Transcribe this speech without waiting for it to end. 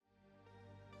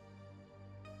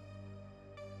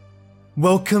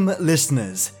Welcome,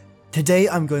 listeners. Today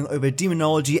I'm going over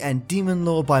Demonology and Demon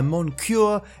Lore by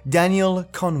Monsieur Daniel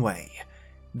Conway.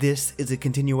 This is a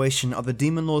continuation of the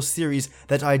Demon Lore series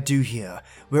that I do here,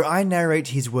 where I narrate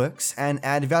his works and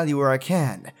add value where I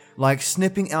can, like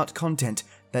snipping out content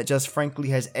that just frankly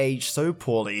has aged so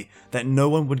poorly that no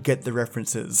one would get the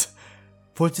references.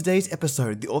 For today's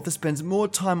episode, the author spends more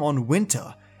time on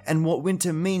winter and what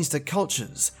winter means to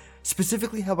cultures,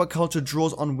 specifically how a culture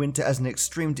draws on winter as an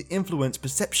extreme to influence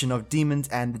perception of demons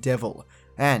and the devil,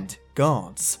 and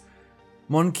gods.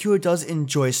 Monsieur does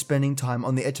enjoy spending time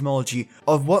on the etymology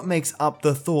of what makes up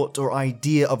the thought or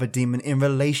idea of a demon in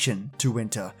relation to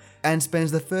winter, and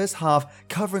spends the first half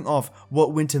covering off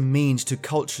what winter means to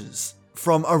cultures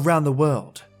from around the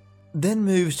world. Then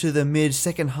moves to the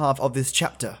mid-second half of this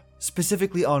chapter,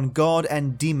 specifically on god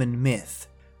and demon myth.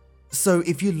 So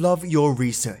if you love your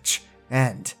research,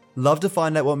 and love to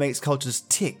find out what makes cultures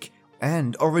tick,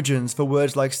 and origins for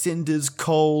words like cinders,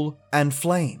 coal, and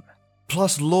flame,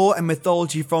 plus lore and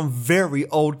mythology from very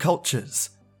old cultures,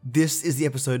 this is the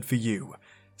episode for you.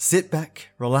 Sit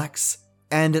back, relax,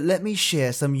 and let me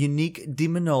share some unique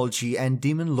demonology and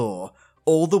demon lore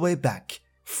all the way back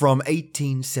from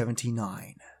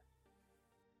 1879.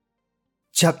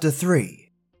 Chapter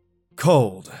 3: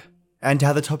 Cold, and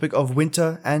how the topic of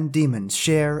winter and demons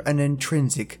share an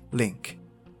intrinsic link.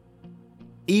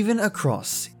 Even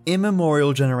across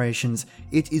immemorial generations,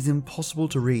 it is impossible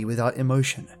to read without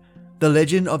emotion the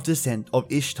legend of descent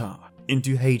of Ishtar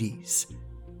into Hades.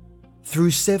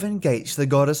 Through 7 gates the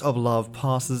goddess of love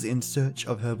passes in search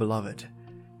of her beloved,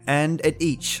 and at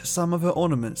each some of her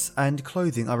ornaments and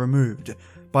clothing are removed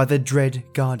by the dread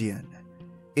guardian.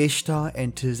 Ishtar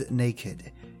enters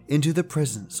naked into the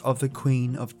presence of the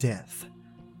Queen of Death.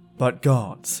 But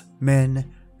gods,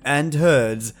 men, and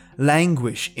herds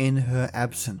languish in her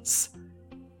absence.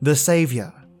 The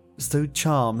Saviour so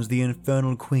charms the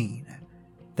infernal queen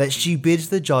that she bids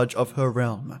the judge of her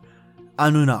realm,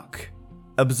 Anunnaki,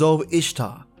 absolve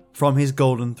Ishtar from his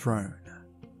golden throne.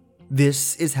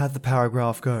 This is how the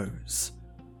paragraph goes.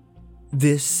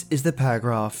 This is the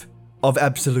paragraph of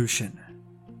absolution.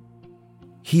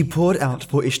 He poured out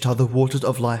for Ishtar the waters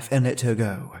of life and let her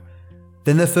go.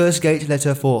 Then the first gate let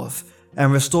her forth,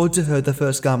 and restored to her the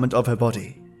first garment of her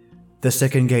body. The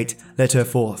second gate let her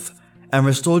forth, and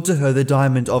restored to her the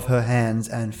diamond of her hands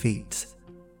and feet.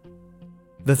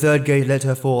 The third gate let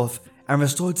her forth, and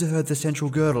restored to her the central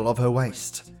girdle of her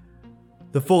waist.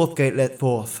 The fourth gate let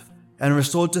forth, and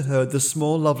restored to her the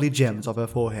small lovely gems of her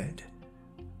forehead.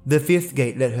 The fifth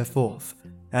gate let her forth,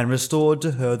 and restored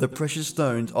to her the precious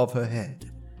stones of her head.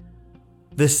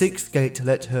 The sixth gate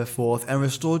let her forth, and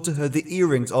restored to her the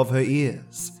earrings of her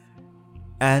ears.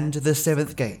 And the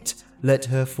seventh gate let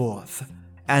her forth,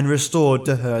 and restored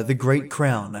to her the great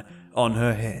crown on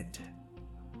her head.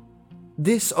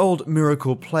 This old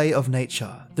miracle play of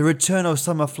nature, the return of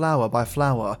summer flower by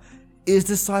flower, is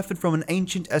deciphered from an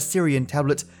ancient Assyrian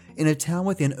tablet in a town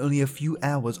within only a few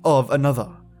hours of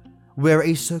another, where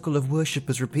a circle of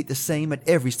worshippers repeat the same at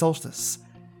every solstice.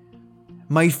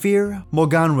 Maefir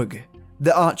Morganwg,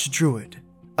 the arch-druid,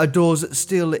 adores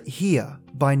still here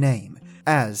by name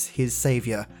as his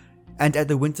saviour, and at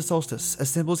the winter solstice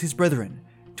assembles his brethren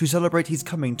to celebrate his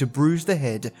coming to bruise the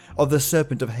head of the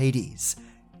serpent of Hades.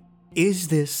 Is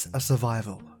this a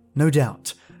survival? No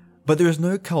doubt, but there is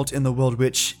no cult in the world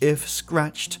which, if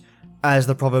scratched, as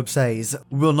the proverb says,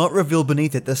 will not reveal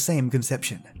beneath it the same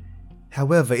conception.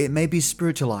 However it may be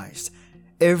spiritualized,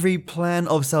 every plan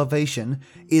of salvation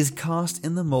is cast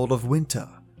in the mold of winter,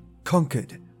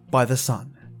 conquered by the sun.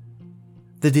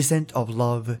 The descent of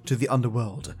love to the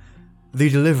underworld, the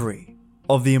delivery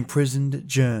of the imprisoned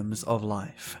germs of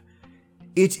life.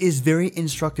 It is very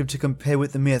instructive to compare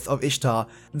with the myth of Ishtar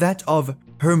that of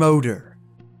Hermodr,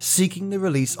 seeking the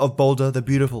release of Baldur the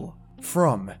Beautiful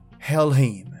from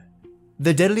Helheim.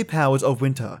 The deadly powers of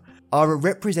winter are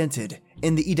represented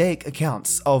in the Eddaic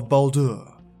accounts of Baldur,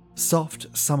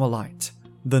 soft summer light,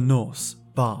 the Norse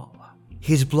Baal.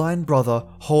 His blind brother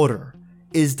Hodur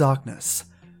is darkness.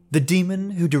 The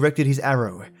demon who directed his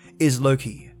arrow is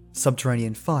Loki,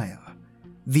 subterranean fire.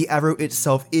 The arrow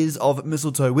itself is of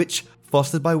mistletoe which,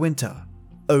 fostered by winter,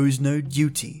 owes no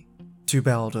duty to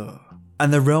Baldur.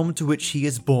 And the realm to which he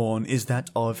is born is that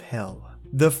of Hell,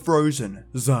 the frozen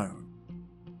zone.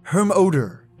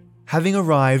 Hermodr, having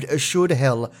arrived, assured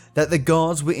Hel that the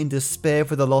gods were in despair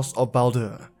for the loss of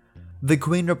Baldur. The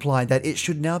queen replied that it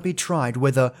should now be tried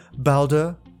whether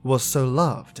Baldur was so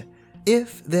loved.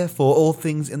 If, therefore, all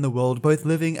things in the world, both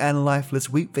living and lifeless,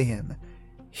 weep for him,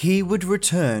 he would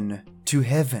return to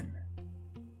heaven.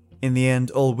 In the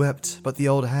end, all wept but the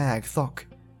old hag, Thok,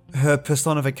 her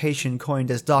personification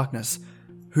coined as darkness,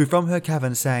 who from her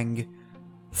cavern sang,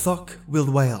 "Thok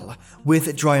will wail,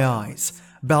 with dry eyes,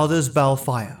 Baldur's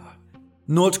balfire.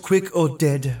 Naught quick or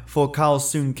dead, for Kal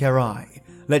soon Kerai,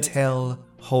 let hell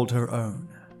hold her own."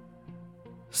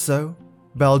 So,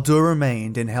 Baldur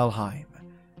remained in Helheim.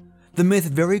 The myth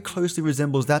very closely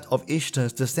resembles that of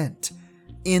Ishtar's descent.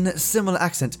 In similar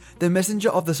accent, the messenger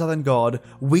of the southern god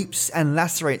weeps and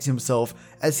lacerates himself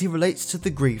as he relates to the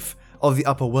grief of the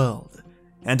upper world,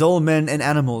 and all men and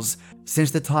animals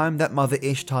since the time that Mother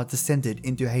Ishtar descended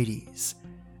into Hades.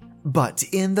 But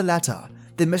in the latter,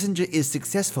 the messenger is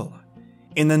successful.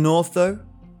 In the north, though,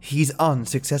 he's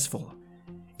unsuccessful.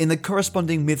 In the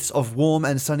corresponding myths of warm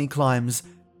and sunny climes,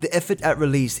 the effort at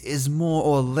release is more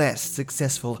or less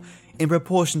successful in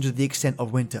proportion to the extent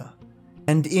of winter.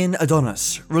 And in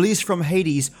Adonis, released from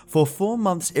Hades for 4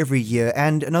 months every year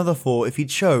and another 4 if he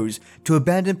chose to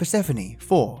abandon Persephone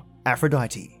for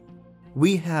Aphrodite,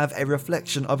 we have a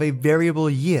reflection of a variable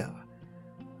year.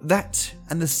 That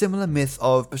and the similar myth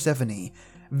of Persephone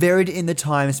varied in the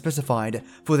time specified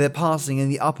for their passing in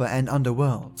the upper and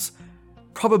underworlds,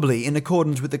 probably in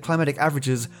accordance with the climatic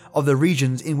averages of the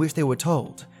regions in which they were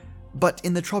told. But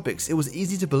in the tropics it was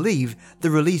easy to believe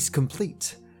the release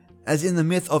complete, as in the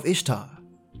myth of Ishtar.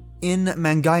 In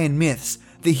Mangaean myths,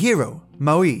 the hero,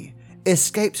 Maui,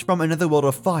 escapes from another world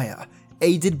of fire,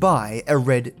 aided by a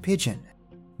red pigeon.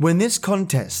 When this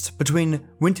contest between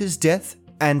winter's death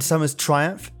and summer's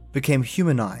triumph became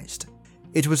humanized,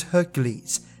 it was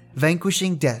Hercules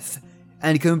vanquishing death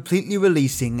and completely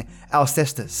releasing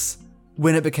Alcestis.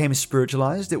 When it became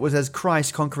spiritualized, it was as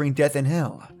Christ conquering death and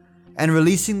hell, and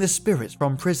releasing the spirits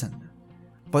from prison.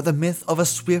 But the myth of a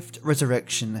swift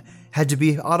resurrection had to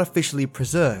be artificially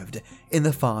preserved in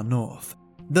the far north.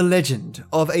 The legend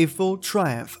of a full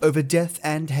triumph over death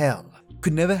and hell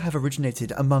could never have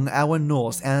originated among our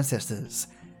Norse ancestors.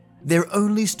 Their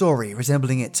only story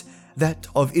resembling it, that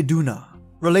of Iduna,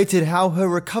 related how her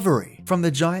recovery from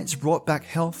the giants brought back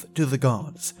health to the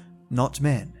gods, not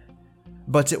men.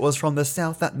 But it was from the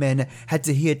south that men had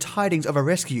to hear tidings of a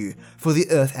rescue for the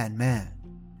earth and man.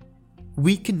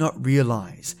 We cannot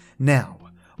realize now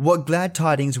what glad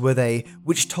tidings were they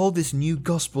which told this new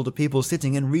gospel to people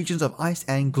sitting in regions of ice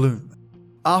and gloom,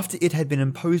 after it had been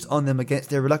imposed on them against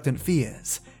their reluctant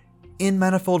fears. In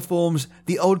manifold forms,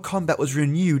 the old combat was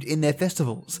renewed in their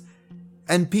festivals,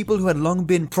 and people who had long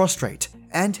been prostrate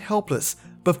and helpless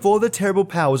before the terrible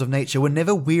powers of nature were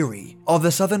never weary of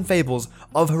the southern fables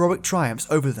of heroic triumphs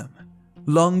over them,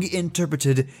 long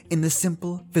interpreted in the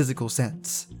simple physical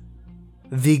sense.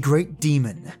 The great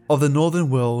demon of the northern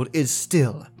world is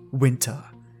still winter,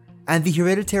 and the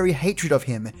hereditary hatred of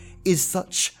him is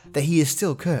such that he is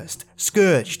still cursed,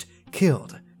 scourged,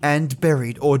 killed, and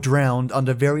buried or drowned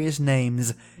under various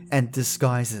names and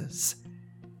disguises.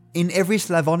 In every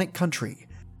Slavonic country,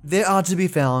 there are to be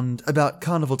found, about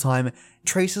carnival time,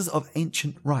 traces of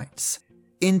ancient rites,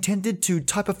 intended to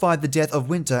typify the death of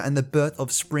winter and the birth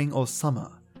of spring or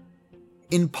summer.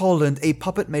 In Poland, a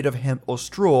puppet made of hemp or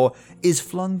straw is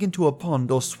flung into a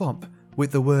pond or swamp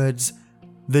with the words,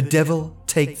 "The devil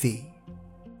take thee."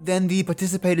 Then the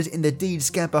participators in the deed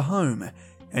scamper home,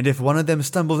 and if one of them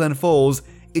stumbles and falls,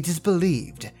 it is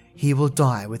believed he will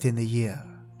die within the year.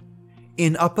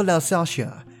 In Upper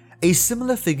Alsatia, a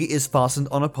similar figure is fastened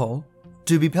on a pole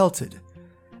to be pelted,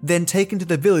 then taken to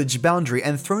the village boundary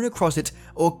and thrown across it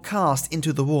or cast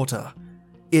into the water,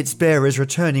 its bearers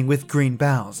returning with green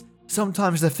boughs.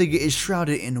 Sometimes the figure is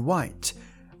shrouded in white,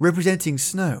 representing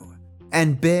snow,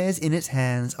 and bears in its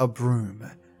hands a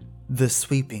broom, the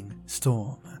sweeping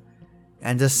storm,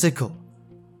 and a sickle,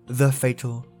 the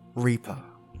fatal reaper.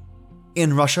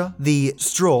 In Russia, the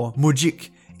straw mujik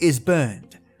is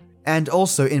burned, and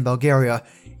also in Bulgaria.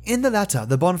 In the latter,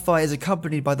 the bonfire is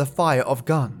accompanied by the fire of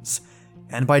guns,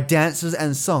 and by dances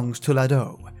and songs to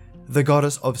Lado, the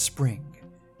goddess of spring.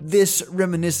 This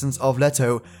reminiscence of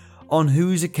Leto, on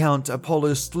whose account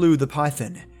Apollo slew the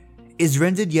python, is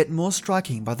rendered yet more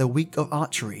striking by the week of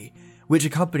archery which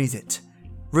accompanies it,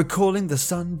 recalling the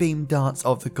sunbeam dance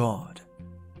of the god.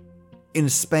 In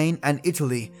Spain and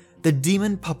Italy, the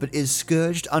demon puppet is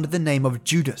scourged under the name of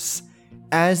Judas,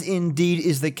 as indeed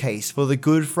is the case for the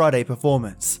Good Friday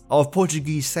performance of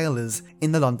Portuguese sailors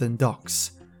in the London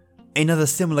docks. Another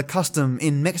similar custom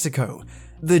in Mexico,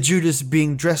 the Judas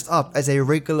being dressed up as a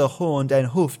regular horned and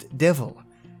hoofed devil.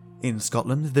 In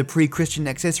Scotland, the pre-Christian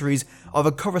accessories of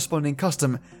a corresponding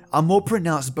custom are more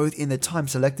pronounced both in the time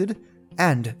selected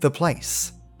and the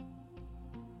place.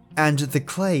 And the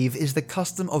clave is the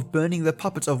custom of burning the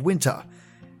puppets of winter,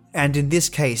 and in this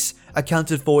case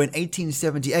accounted for in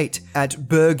 1878 at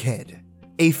Berghead.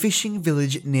 a fishing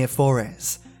village near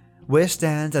Forez, where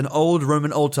stands an old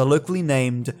Roman altar locally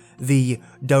named the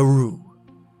Daru.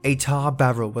 A tar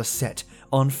barrel was set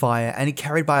on fire and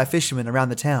carried by a fisherman around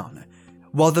the town,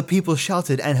 while the people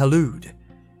shouted and hallooed.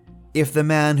 If the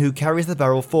man who carries the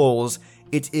barrel falls,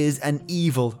 it is an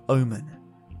evil omen.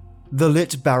 The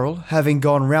lit barrel, having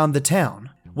gone round the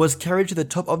town, was carried to the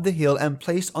top of the hill and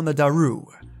placed on the Daru.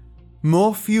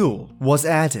 More fuel was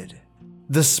added.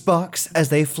 The sparks, as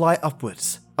they fly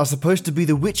upwards, are supposed to be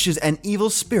the witches and evil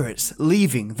spirits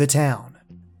leaving the town.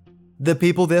 The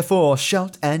people therefore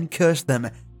shout and curse them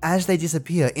as they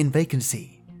disappear in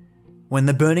vacancy. When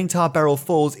the burning tar barrel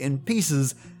falls in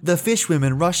pieces, the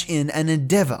fishwomen rush in and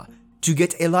endeavour to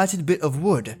get a lighted bit of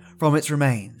wood from its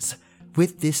remains.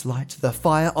 With this light, the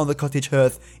fire on the cottage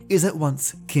hearth is at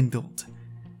once kindled,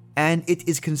 and it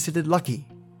is considered lucky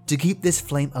to keep this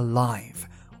flame alive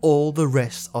all the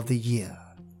rest of the year.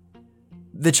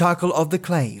 The charcoal of the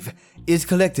clave is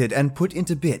collected and put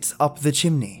into bits up the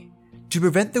chimney to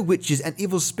prevent the witches and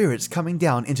evil spirits coming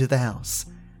down into the house.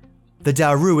 The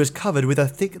Daru is covered with a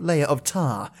thick layer of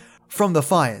tar from the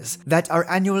fires that are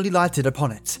annually lighted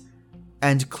upon it,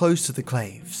 and close to the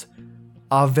claves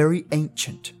are very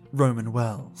ancient Roman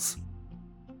wells.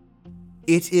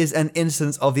 It is an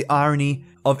instance of the irony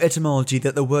of etymology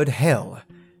that the word hell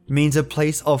means a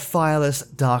place of fireless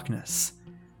darkness,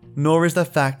 nor is the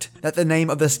fact that the name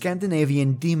of the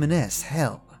Scandinavian demoness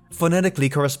Hel, phonetically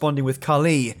corresponding with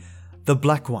Kali, the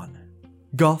Black One,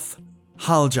 Goth,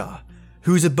 Halja,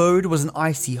 whose abode was an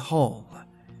icy hole,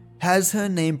 has her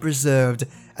name preserved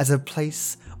as a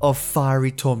place of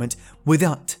fiery torment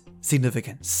without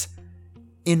significance.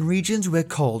 In regions where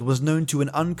cold was known to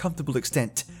an uncomfortable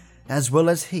extent, as well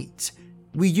as heat,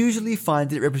 we usually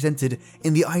find it represented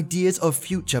in the ideas of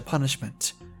future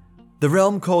punishment. The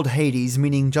realm called Hades,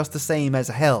 meaning just the same as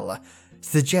hell,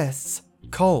 suggests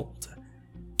cold.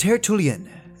 Tertullian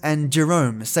and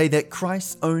Jerome say that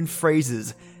Christ's own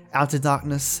phrases, outer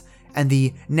darkness, and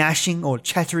the gnashing or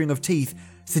chattering of teeth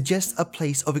suggest a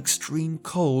place of extreme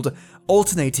cold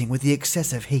alternating with the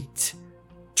excessive heat.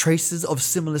 Traces of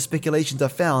similar speculations are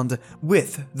found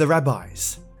with the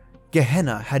rabbis.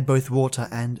 Gehenna had both water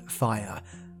and fire.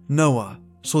 Noah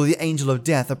saw the angel of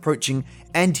death approaching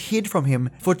and hid from him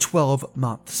for 12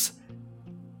 months.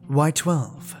 Why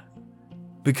 12?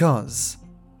 Because,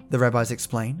 the rabbis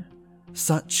explain,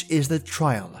 such is the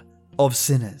trial of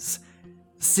sinners.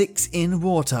 6 in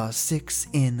water, 6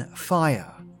 in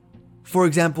fire. For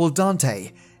example,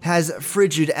 Dante has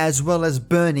frigid as well as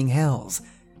burning hells,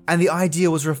 and the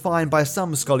idea was refined by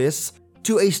some scholars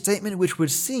to a statement which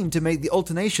would seem to make the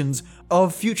alternations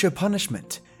of future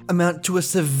punishment amount to a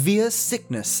severe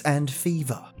sickness and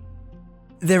fever.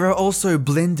 There are also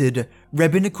blended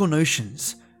rabbinical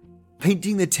notions,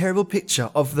 painting the terrible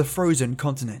picture of the frozen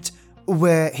continent,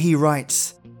 where he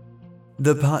writes,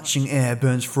 "The parching air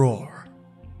burns frore,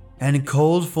 and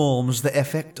cold forms the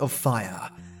effect of fire,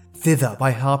 thither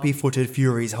by harpy-footed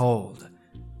furies hold.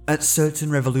 At certain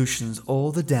revolutions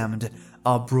all the damned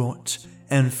are brought,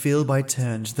 and feel by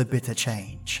turns the bitter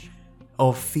change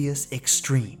of fierce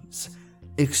extremes,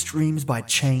 extremes by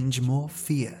change more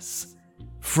fierce.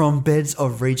 From beds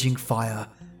of raging fire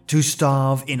to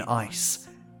starve in ice,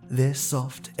 their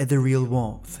soft ethereal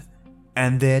warmth,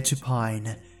 and there to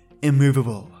pine,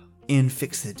 immovable,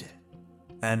 infixed,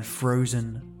 and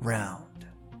frozen round."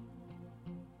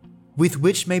 With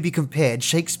which may be compared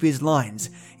Shakespeare's lines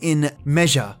in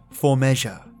Measure for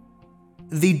Measure.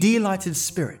 The delighted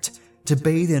spirit to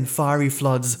bathe in fiery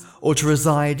floods or to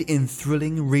reside in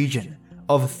thrilling region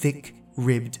of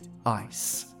thick-ribbed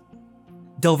ice.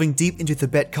 Delving deep into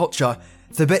Tibet culture,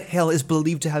 Tibet hell is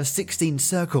believed to have 16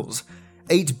 circles,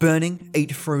 8 burning,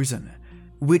 8 frozen,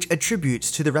 which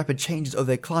attributes to the rapid changes of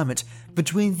their climate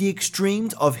between the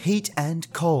extremes of heat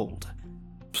and cold.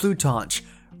 Plutarch,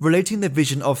 relating the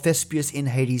vision of Thespius in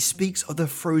Hades, speaks of the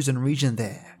frozen region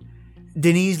there.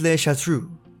 Denis Le Chartreux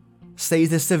says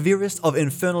the severest of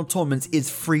infernal torments is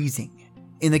freezing.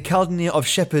 In the Calendar of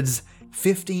Shepherds,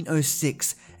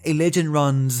 1506, a legend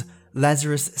runs,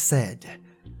 Lazarus said,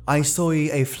 "I saw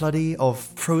a floody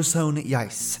of prosown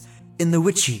ice, in the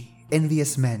witchy,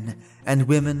 envious men and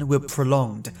women were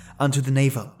prolonged unto the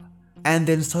navel, and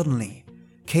then suddenly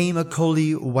came a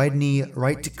coldy wideny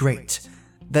right great,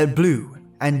 that blew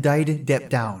and died deep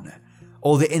down,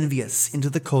 all the envious into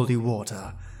the coldy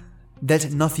water,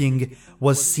 that nothing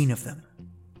was seen of them."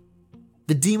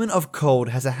 The demon of cold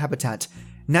has a habitat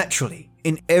naturally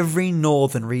in every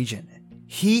northern region.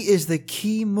 He is the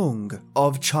Ki Mung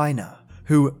of China,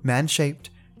 who,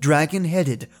 man-shaped,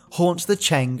 dragon-headed, haunts the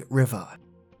Chang River.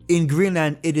 In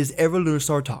Greenland it is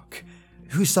Erelursortok,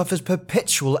 who suffers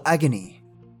perpetual agony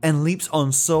and leaps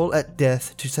on soul at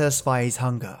death to satisfy his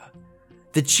hunger.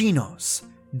 The Chinos,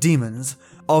 demons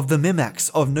of the Mimacs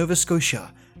of Nova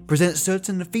Scotia, present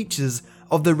certain features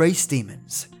of the race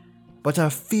demons, but are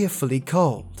fearfully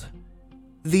cold.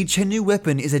 The Chennu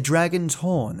weapon is a dragon's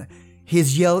horn.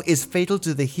 His yell is fatal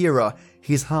to the hearer.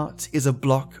 His heart is a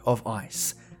block of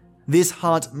ice. This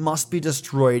heart must be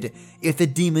destroyed if the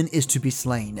demon is to be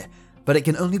slain, but it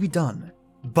can only be done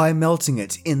by melting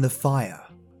it in the fire.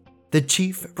 The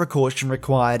chief precaution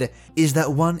required is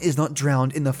that one is not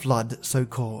drowned in the flood so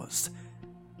caused.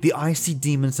 The icy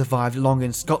demon survived long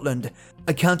in Scotland,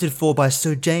 accounted for by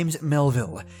Sir James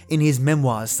Melville in his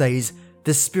memoirs, says,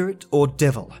 "The spirit or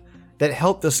devil that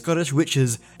helped the Scottish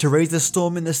witches to raise the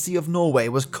storm in the Sea of Norway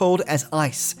was cold as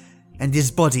ice, and his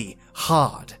body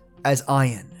hard as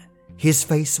iron. His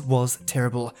face was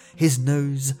terrible, his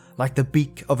nose like the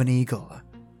beak of an eagle,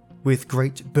 with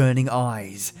great burning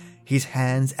eyes, his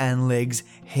hands and legs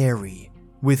hairy,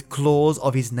 with claws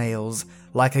of his nails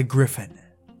like a griffin."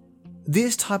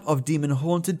 This type of demon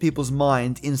haunted people's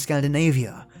mind in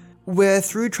Scandinavia, where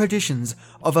through traditions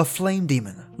of a flame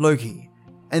demon, Loki,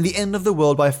 and the end of the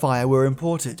world by fire were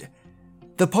imported.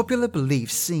 The popular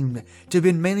beliefs seem to have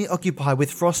been mainly occupied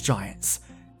with frost giants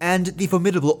and the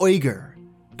formidable Oiger,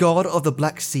 god of the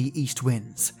Black Sea east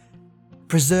winds,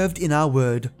 preserved in our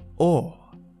word or,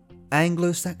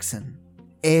 Anglo-Saxon,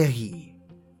 Eri,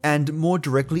 and more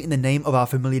directly in the name of our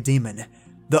familiar demon,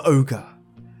 the ogre,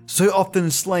 so often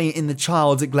slain in the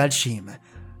child's Gladshim.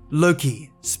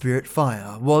 Loki, spirit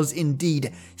fire, was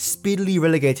indeed speedily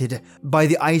relegated by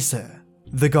the Aesir,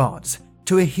 the gods,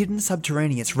 to a hidden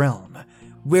subterraneous realm,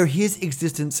 where his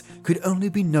existence could only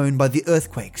be known by the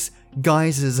earthquakes,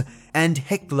 geysers, and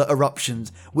Hekla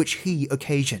eruptions which he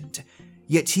occasioned.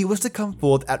 Yet he was to come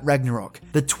forth at Ragnarok,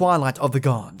 the twilight of the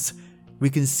gods. We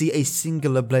can see a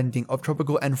singular blending of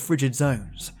tropical and frigid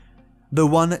zones, the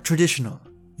one traditional,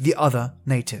 the other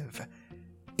native.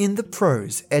 In the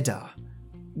prose Edda,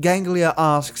 Ganglia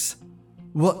asks,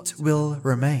 "What will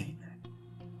remain?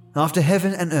 After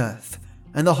heaven and earth,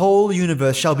 and the whole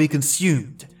universe shall be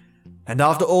consumed, and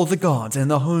after all the gods and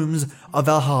the homes of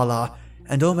Valhalla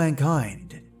and all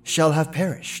mankind shall have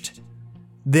perished,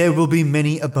 there will be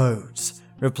many abodes,"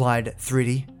 replied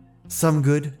Thridi, "some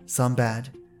good, some bad.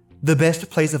 The best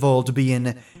place of all to be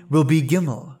in will be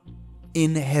Gimel,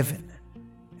 in heaven,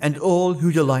 and all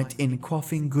who delight in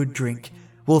quaffing good drink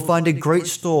will find a great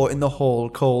store in the hall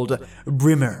called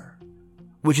Brimmer,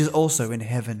 which is also in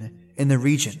heaven in the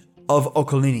region of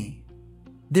Okolini.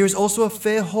 There is also a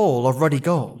fair hall of ruddy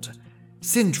gold,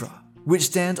 Sindra, which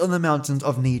stands on the mountains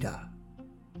of Nida.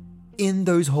 In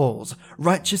those halls,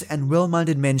 righteous and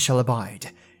well-minded men shall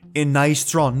abide. In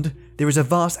Nystrand, there is a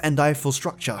vast and direful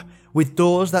structure, with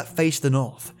doors that face the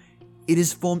north. It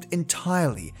is formed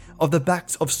entirely of the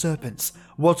backs of serpents,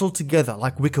 wattled together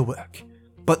like wickerwork.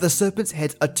 But the serpents'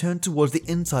 heads are turned towards the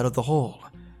inside of the hall,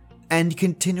 and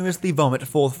continuously vomit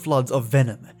forth floods of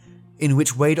venom, in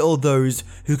which wade all those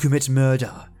who commit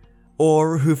murder,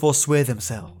 or who forswear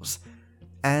themselves,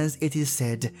 as it is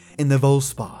said in the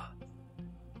Volspar.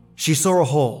 She saw a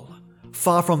hall,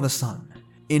 far from the sun,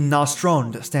 in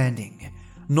Nastrond standing.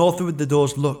 Northward the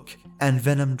doors look, and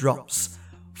venom drops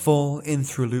fall in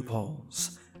through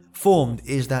loopholes. Formed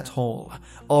is that hall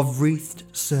of wreathed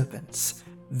serpents.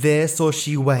 There saw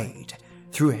she wade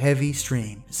through heavy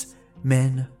streams,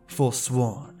 men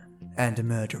forsworn and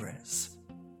murderers.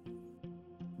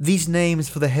 These names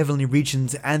for the heavenly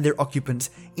regions and their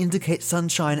occupants indicate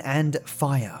sunshine and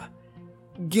fire.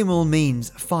 Gimel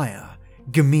means fire,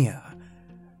 Gemir.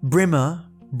 Brimmer,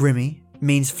 Brimmy,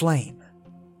 means flame.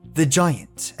 The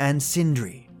giant and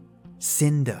Sindri,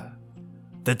 cinder.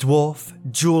 The dwarf,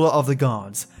 jeweler of the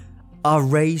gods, are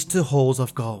raised to halls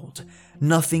of gold.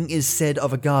 Nothing is said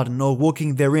of a garden or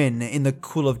walking therein in the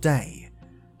cool of day.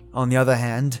 On the other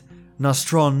hand,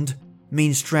 Nastrond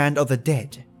means strand of the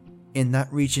dead, in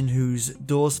that region whose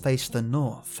doors face the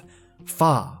north,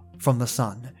 far from the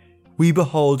sun, we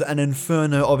behold an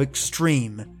inferno of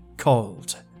extreme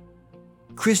cold.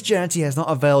 Christianity has not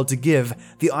availed to give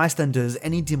the Icelanders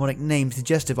any demonic name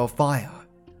suggestive of fire.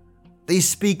 They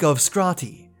speak of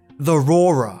Skrati, the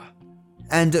roarer,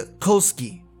 and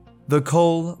Kolski, the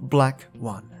coal-black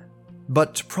one,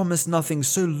 but promise nothing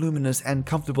so luminous and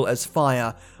comfortable as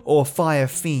fire or fire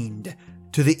fiend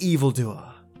to the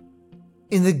evildoer.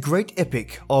 In the great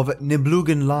epic of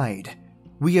Niblugan Lied,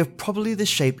 we have probably the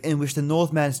shape in which the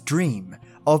Northman's dream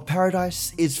of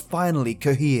paradise is finally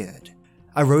cohered.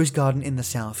 A rose garden in the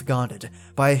south guarded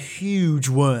by a huge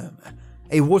worm,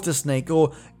 a water snake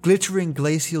or glittering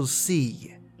glacial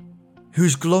sea,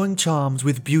 whose glowing charms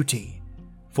with beauty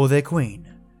for their queen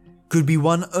could be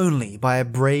won only by a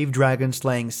brave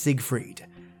dragon-slaying Siegfried.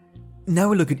 Now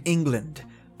we look at England,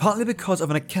 partly because of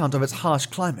an account of its harsh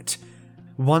climate,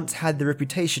 once had the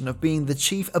reputation of being the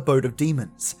chief abode of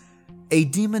demons. A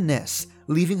demoness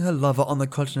leaving her lover on the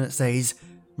continent says,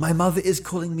 "My mother is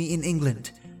calling me in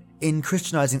England." In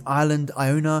Christianizing Ireland,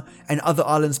 Iona, and other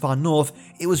islands far north,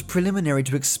 it was preliminary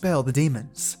to expel the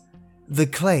demons. The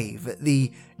Clave,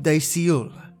 the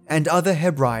Daciul, and other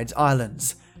Hebrides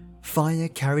islands, fire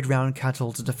carried round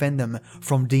cattle to defend them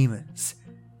from demons,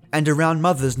 and around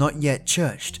mothers not yet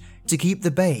churched to keep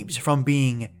the babes from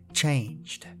being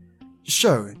changed.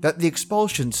 Show that the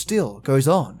expulsion still goes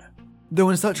on, though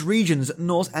in such regions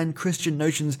Norse and Christian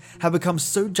notions have become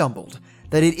so jumbled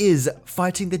that it is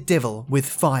fighting the devil with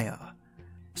fire.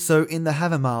 So in the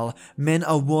Havamal, men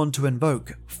are warned to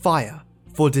invoke fire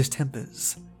for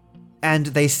distempers. And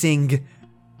they sing,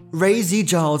 "Raise ye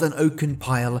jars an oaken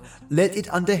pile, let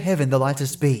it under heaven the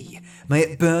lightest be. May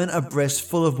it burn a breast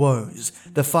full of woes,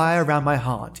 the fire round my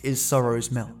heart is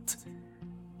sorrow's melt."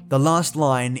 The last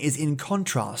line is in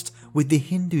contrast with the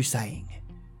Hindu saying,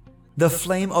 "The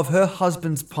flame of her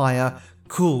husband's pyre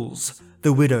cools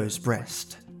the widow's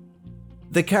breast."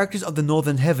 The characters of the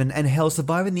northern heaven and hell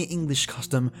survive in the English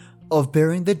custom of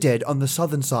burying the dead on the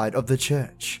southern side of the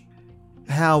church.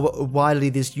 How widely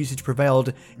this usage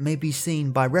prevailed may be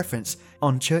seen by reference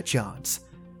on churchyards.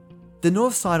 The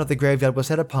north side of the graveyard was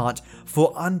set apart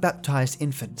for unbaptized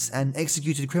infants and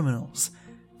executed criminals,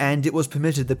 and it was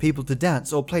permitted the people to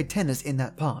dance or play tennis in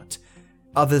that part.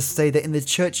 Others say that in the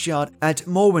churchyard at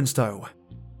Morwenstow,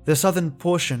 the southern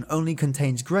portion only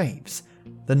contains graves,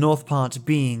 the north part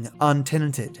being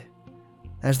untenanted,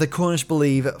 as the Cornish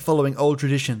believe, following old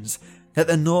traditions, that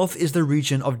the north is the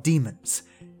region of demons.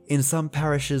 In some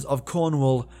parishes of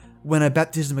Cornwall, when a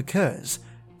baptism occurs,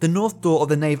 the north door of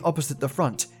the nave opposite the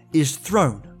front is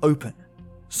thrown open,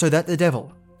 so that the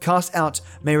devil, cast out,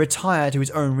 may retire to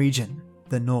his own region,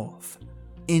 the north.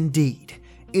 Indeed,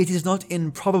 it is not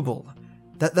improbable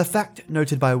that the fact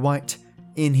noted by White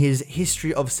in his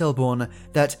History of Selborne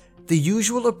that the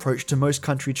usual approach to most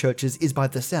country churches is by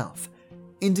the south,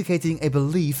 indicating a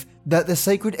belief that the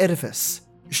sacred edifice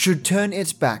should turn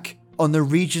its back on the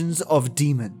regions of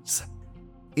demons.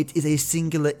 It is a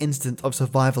singular instance of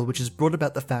survival which has brought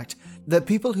about the fact that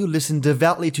people who listen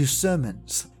devoutly to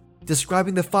sermons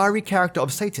describing the fiery character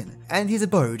of Satan and his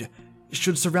abode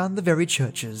should surround the very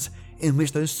churches in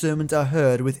which those sermons are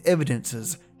heard with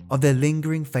evidences of their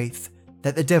lingering faith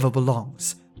that the devil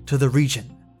belongs to the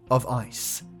region of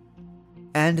ice,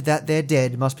 and that their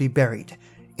dead must be buried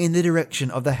in the direction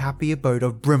of the happy abode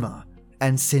of Brimmer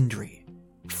and Sindri,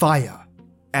 fire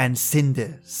and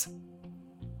cinders.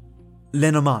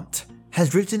 Lenormant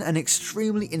has written an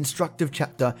extremely instructive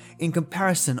chapter in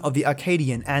comparison of the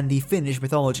Akkadian and the Finnish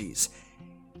mythologies.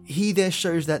 He there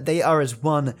shows that they are as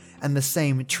one and the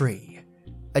same tree,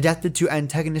 adapted to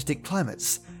antagonistic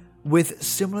climates, with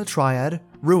similar triad,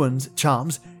 ruins,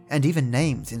 charms, and even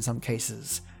names in some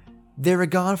cases. Their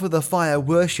regard for the fire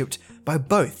worshipped by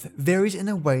both varies in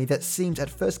a way that seems at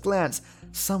first glance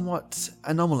somewhat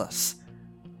anomalous.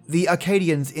 The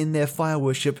Akkadians in their fire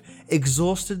worship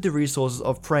exhausted the resources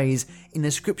of praise in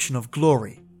ascription of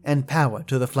glory and power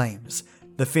to the flames.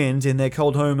 The Finns in their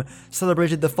cold home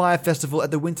celebrated the fire festival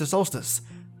at the winter solstice,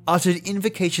 uttered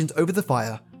invocations over the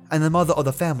fire, and the mother of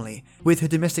the family, with her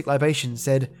domestic libations,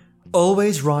 said,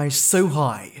 "Always rise so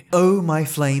high, O my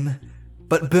flame,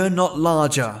 but burn not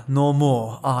larger nor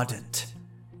more ardent."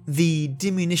 The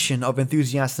diminution of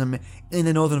enthusiasm in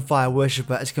the northern fire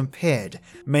worshipper as compared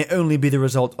may only be the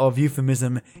result of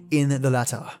euphemism in the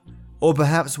latter, or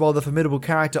perhaps while the formidable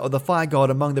character of the fire god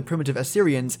among the primitive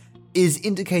Assyrians is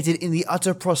indicated in the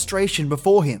utter prostration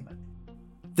before him.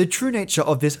 The true nature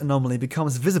of this anomaly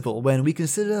becomes visible when we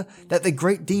consider that the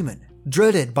great demon,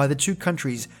 dreaded by the two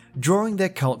countries drawing their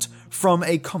cult from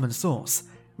a common source,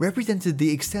 represented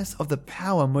the excess of the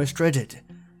power most dreaded.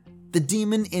 The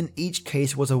demon in each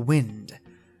case was a wind.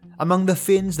 Among the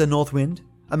Finns, the north wind;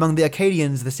 among the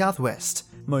Akkadians, the southwest,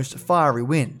 most fiery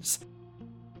winds.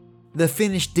 The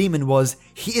Finnish demon was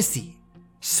Hiisi,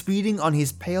 speeding on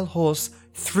his pale horse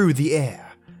through the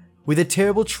air, with a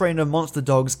terrible train of monster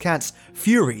dogs, cats,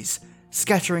 furies,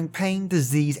 scattering pain,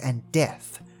 disease, and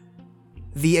death.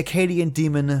 The Akkadian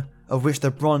demon, of which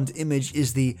the bronze image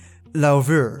is the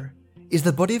Lauvur, is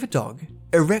the body of a dog,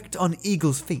 erect on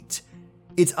eagle's feet,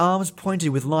 its arms pointed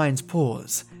with lion's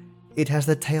paws. It has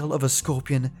the tail of a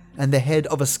scorpion and the head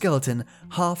of a skeleton,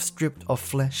 half stripped of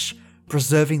flesh,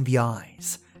 preserving the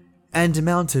eyes, and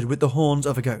mounted with the horns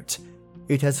of a goat.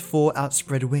 It has 4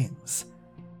 outspread wings.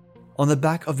 On the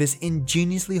back of this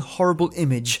ingeniously horrible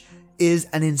image is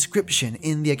an inscription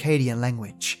in the Akkadian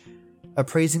language,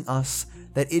 appraising us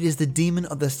that it is the demon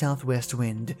of the southwest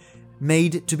wind,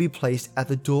 made to be placed at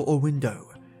the door or window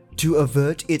to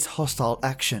avert its hostile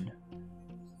action.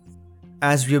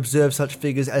 As we observe such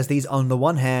figures as these on the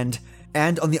one hand,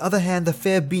 and on the other hand the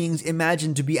fair beings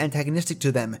imagined to be antagonistic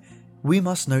to them, we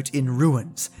must note in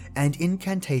ruins and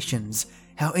incantations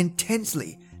how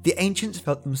intensely the ancients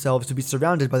felt themselves to be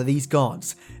surrounded by these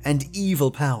gods and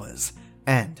evil powers,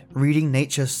 and, reading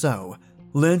nature so,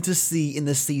 learned to see in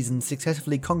the seasons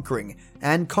successfully conquering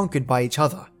and conquered by each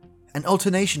other, an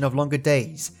alternation of longer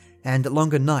days and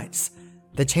longer nights,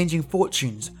 the changing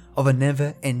fortunes of a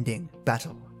never-ending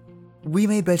battle. We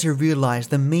may better realize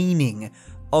the meaning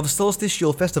of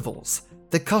solstitial festivals,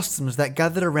 the customs that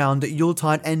gathered around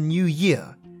Yuletide and New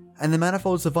Year, and the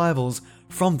manifold survivals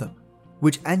from them,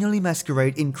 which annually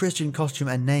masquerade in Christian costume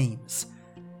and names.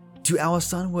 To our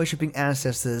sun-worshipping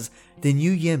ancestors, the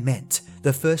New Year meant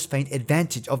the first faint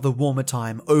advantage of the warmer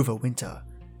time over winter,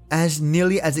 as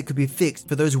nearly as it could be fixed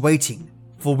for those waiting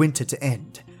for winter to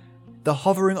end. The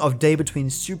hovering of day between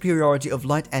superiority of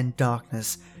light and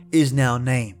darkness is now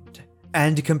named,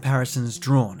 and comparisons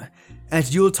drawn.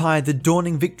 At Yuletide, the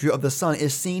dawning victory of the sun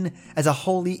is seen as a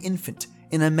holy infant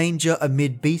in a manger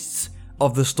amid beasts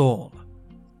of the stall.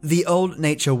 The old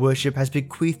nature worship has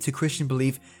bequeathed to Christian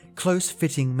belief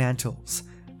close-fitting mantles,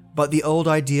 but the old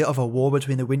idea of a war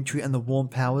between the wintry and the warm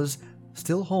powers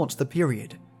still haunts the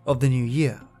period of the New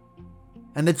Year.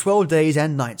 And the 12 days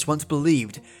and nights once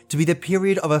believed to be the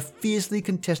period of a fiercely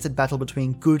contested battle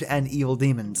between good and evil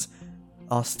demons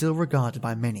are still regarded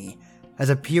by many as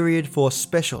a period for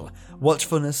special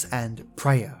watchfulness and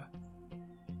prayer.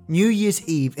 New Year's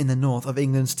Eve in the north of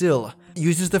England still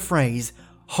uses the phrase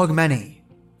Hogmanay,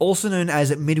 also known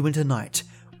as Midwinter Night,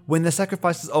 when the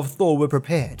sacrifices of Thor were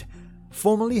prepared,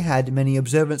 formerly had many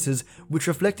observances which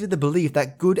reflected the belief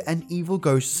that good and evil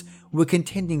ghosts were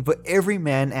contending for every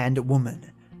man and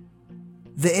woman.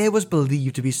 The air was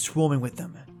believed to be swarming with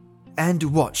them, and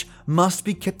watch must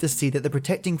be kept to see that the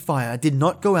protecting fire did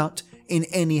not go out in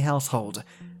any household,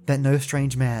 that no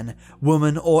strange man,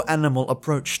 woman, or animal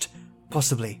approached,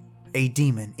 possibly a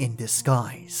demon in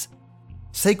disguise.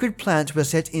 Sacred plants were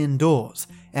set indoors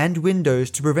and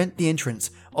windows to prevent the entrance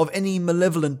of any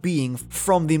malevolent being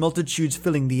from the multitudes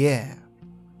filling the air.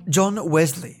 John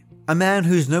Wesley, a man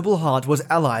whose noble heart was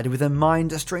allied with a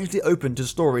mind strangely open to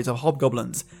stories of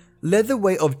hobgoblins, led the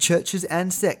way of churches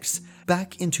and sects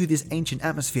back into this ancient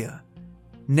atmosphere.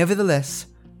 Nevertheless,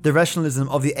 the rationalism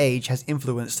of the age has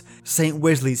influenced St.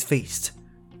 Wesley's feast.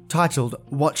 Titled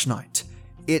Watch Night,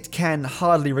 it can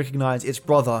hardly recognise its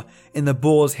brother in the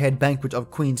Boar's Head Banquet of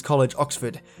Queen's College,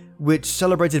 Oxford, which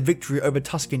celebrated victory over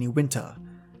Tuscany winter,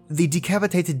 the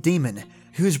decapitated demon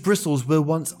whose bristles were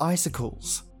once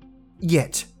icicles.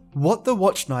 Yet, what the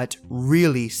Watch Night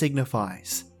really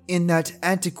signifies, in that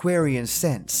antiquarian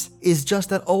sense, is just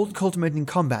that old culminating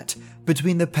combat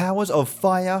between the powers of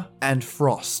fire and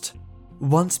frost,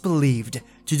 once believed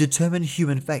to determine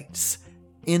human fates.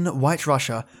 In White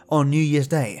Russia, on New Year's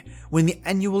Day, when the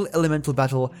annual elemental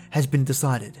battle has been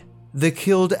decided, the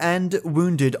killed and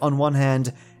wounded on one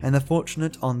hand and the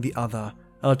fortunate on the other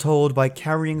are told by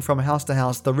carrying from house to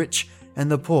house the rich and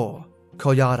the poor,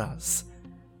 kolyadas.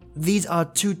 These are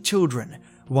two children,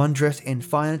 one dressed in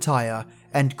fine attire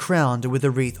and crowned with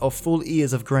a wreath of full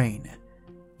ears of grain,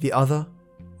 the other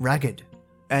ragged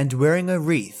and wearing a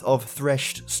wreath of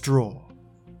threshed straw.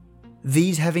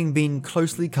 These having been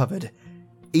closely covered,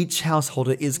 each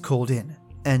householder is called in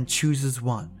and chooses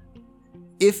one.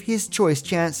 If his choice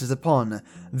chances upon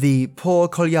the poor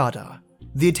kolyada,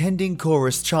 the attending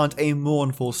chorus chant a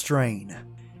mournful strain,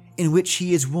 in which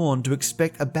he is warned to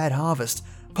expect a bad harvest,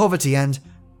 poverty, and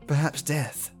perhaps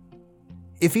death.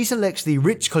 If he selects the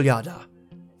rich kolyada,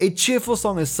 a cheerful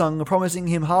song is sung promising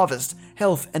him harvest,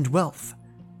 health, and wealth.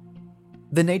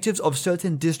 The natives of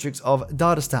certain districts of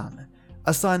Dagestan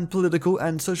assign political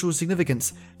and social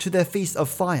significance to their Feast of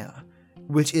Fire,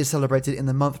 which is celebrated in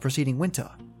the month preceding winter,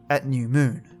 at new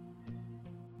moon,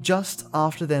 just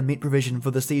after their meat provision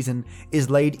for the season is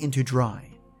laid into dry.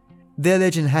 Their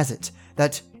legend has it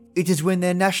that it is when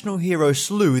their national hero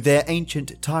slew their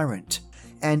ancient tyrant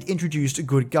and introduced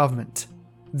good government.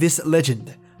 This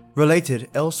legend, related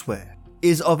elsewhere,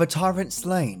 is of a tyrant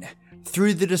slain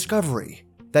through the discovery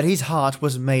that his heart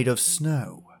was made of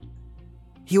snow.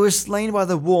 He was slain by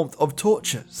the warmth of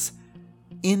torches.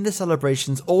 In the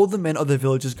celebrations, all the men of the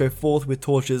villages go forth with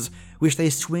torches which they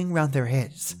swing round their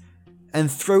heads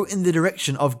and throw in the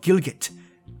direction of Gilgit,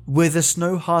 where the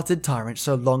snow-hearted tyrant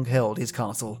so long held his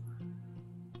castle.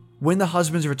 When the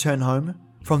husbands return home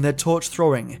from their torch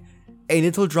throwing, a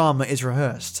little drama is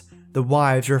rehearsed, The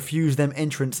wives refuse them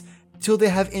entrance till they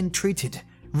have entreated,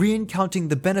 recounting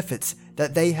the benefits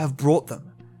that they have brought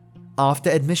them. After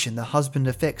admission, the husband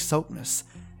affects sulkiness,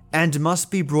 and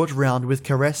must be brought round with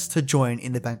caress to join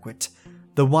in the banquet.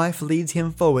 The wife leads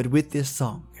him forward with this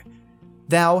song: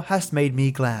 Thou hast made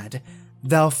me glad,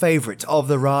 thou favourite of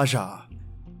the Raja.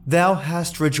 Thou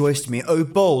hast rejoiced me, O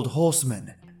bold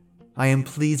horseman. I am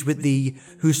pleased with thee,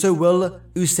 who so well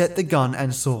set the gun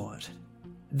and sword.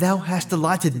 Thou hast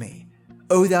delighted me,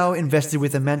 O thou invested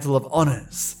with a mantle of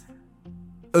honours.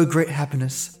 O great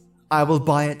happiness, I will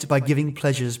buy it by giving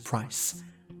pleasure's price.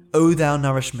 O thou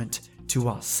nourishment to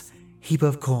us, heap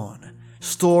of corn,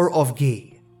 store of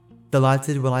ghee,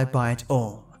 delighted will I buy it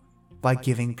all by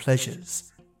giving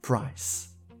pleasure's price.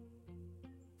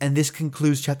 And this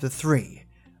concludes chapter 3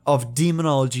 of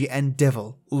Demonology and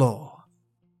Devil Lore.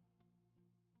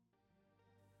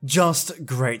 Just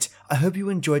great. I hope you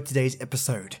enjoyed today's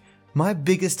episode. My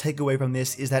biggest takeaway from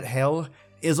this is that hell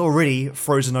is already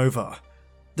frozen over.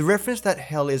 The reference that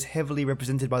hell is heavily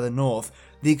represented by the north,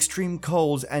 the extreme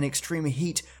colds and extreme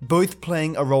heat both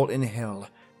playing a role in hell,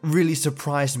 really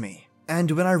surprised me.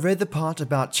 And when I read the part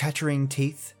about chattering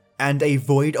teeth and a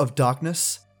void of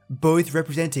darkness, both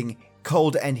representing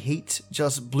cold and heat,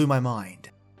 just blew my mind.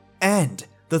 And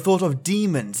the thought of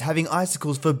demons having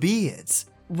icicles for beards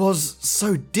was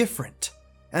so different.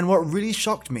 And what really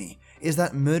shocked me is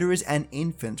that murderers and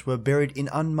infants were buried in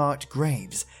unmarked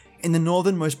graves in the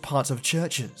northernmost parts of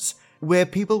churches, where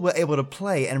people were able to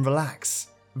play and relax.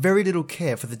 Very little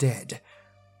care for the dead.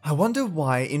 I wonder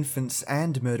why infants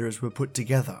and murderers were put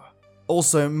together.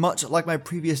 Also, much like my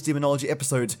previous demonology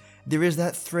episodes, there is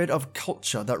that thread of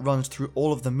culture that runs through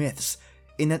all of the myths,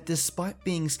 in that despite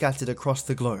being scattered across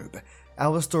the globe,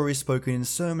 our story is spoken in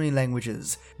so many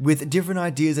languages, with different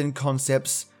ideas and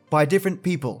concepts by different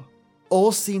people,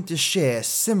 all seem to share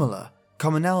similar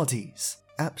commonalities.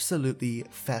 Absolutely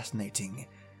fascinating.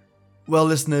 Well,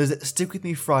 listeners, stick with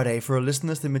me Friday for a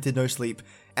listener-submitted no sleep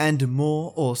and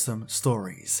more awesome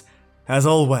stories. As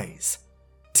always,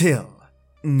 till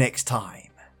next time.